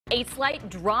A slight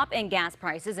drop in gas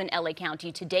prices in LA County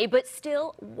today, but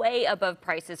still way above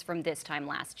prices from this time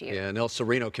last year. Yeah, and El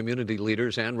Sereno community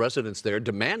leaders and residents there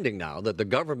demanding now that the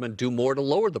government do more to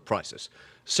lower the prices.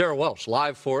 Sara Welch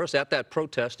live for us at that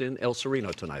protest in El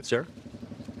Sereno tonight. Sarah?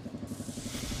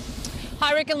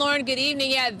 Hi, Rick and Lauren. Good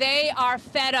evening. Yeah, they are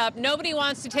fed up. Nobody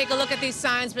wants to take a look at these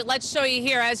signs, but let's show you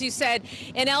here. As you said,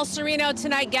 in El Sereno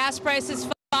tonight, gas prices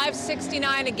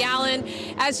 $5.69 a gallon.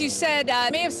 As you said,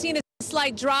 may have seen a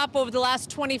slight drop over the last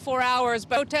 24 hours,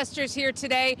 but protesters here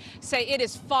today say it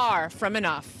is far from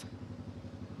enough.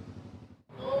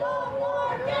 No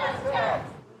more gas tax.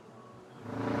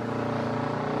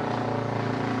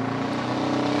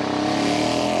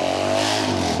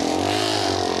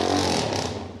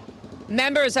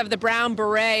 Members of the Brown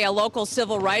Beret, a local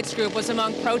civil rights group, was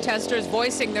among protesters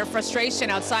voicing their frustration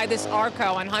outside this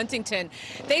ARCO on Huntington.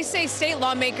 They say state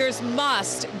lawmakers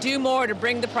must do more to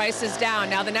bring the prices down.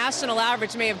 Now, the national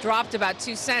average may have dropped about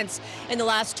 2 cents in the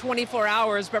last 24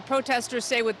 hours, but protesters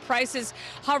say with prices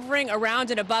hovering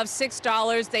around and above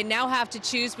 $6, they now have to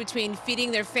choose between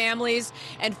feeding their families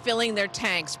and filling their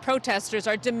tanks. Protesters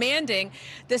are demanding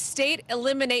the state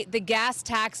eliminate the gas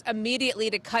tax immediately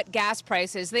to cut gas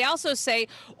prices. They also say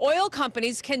oil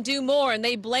companies can do more, and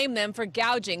they blame them for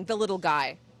gouging the little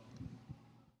guy.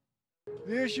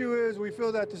 The issue is we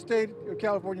feel that the state of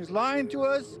California is lying to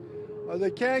us.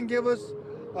 They can give us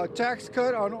a tax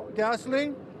cut on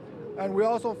gasoline, and we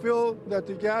also feel that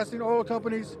the gasoline oil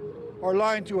companies are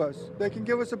lying to us. They can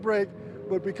give us a break,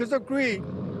 but because of greed,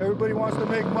 everybody wants to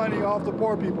make money off the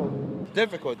poor people.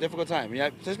 Difficult time.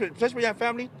 Especially when you have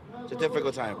family, it's a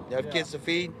difficult time. You have kids to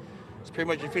feed. It's pretty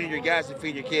much you're feeding your gas and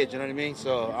feeding your kids, you know what I mean?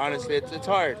 So honestly, it's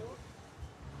hard.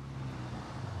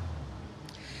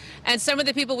 And some of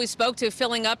the people we spoke to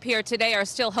filling up here today are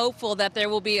still hopeful that there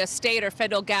will be a state or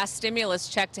federal gas stimulus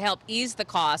check to help ease the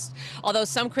cost, although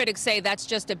some critics say that's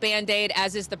just a Band-Aid,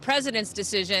 as is the president's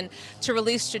decision to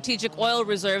release strategic oil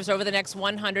reserves over the next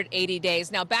 180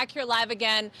 days. Now, back here live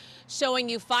again, showing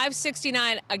you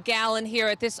 $5.69 a gallon here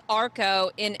at this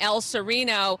ARCO in El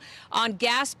Sereno. On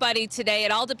Gas Buddy today,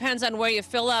 it all depends on where you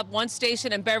fill up. One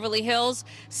station in Beverly Hills,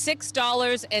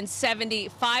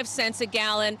 $6.75 a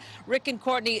gallon. Rick and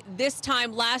Courtney, this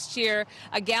time last year,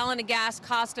 a gallon of gas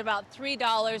cost about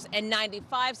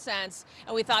 $3.95,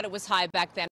 and we thought it was high back then.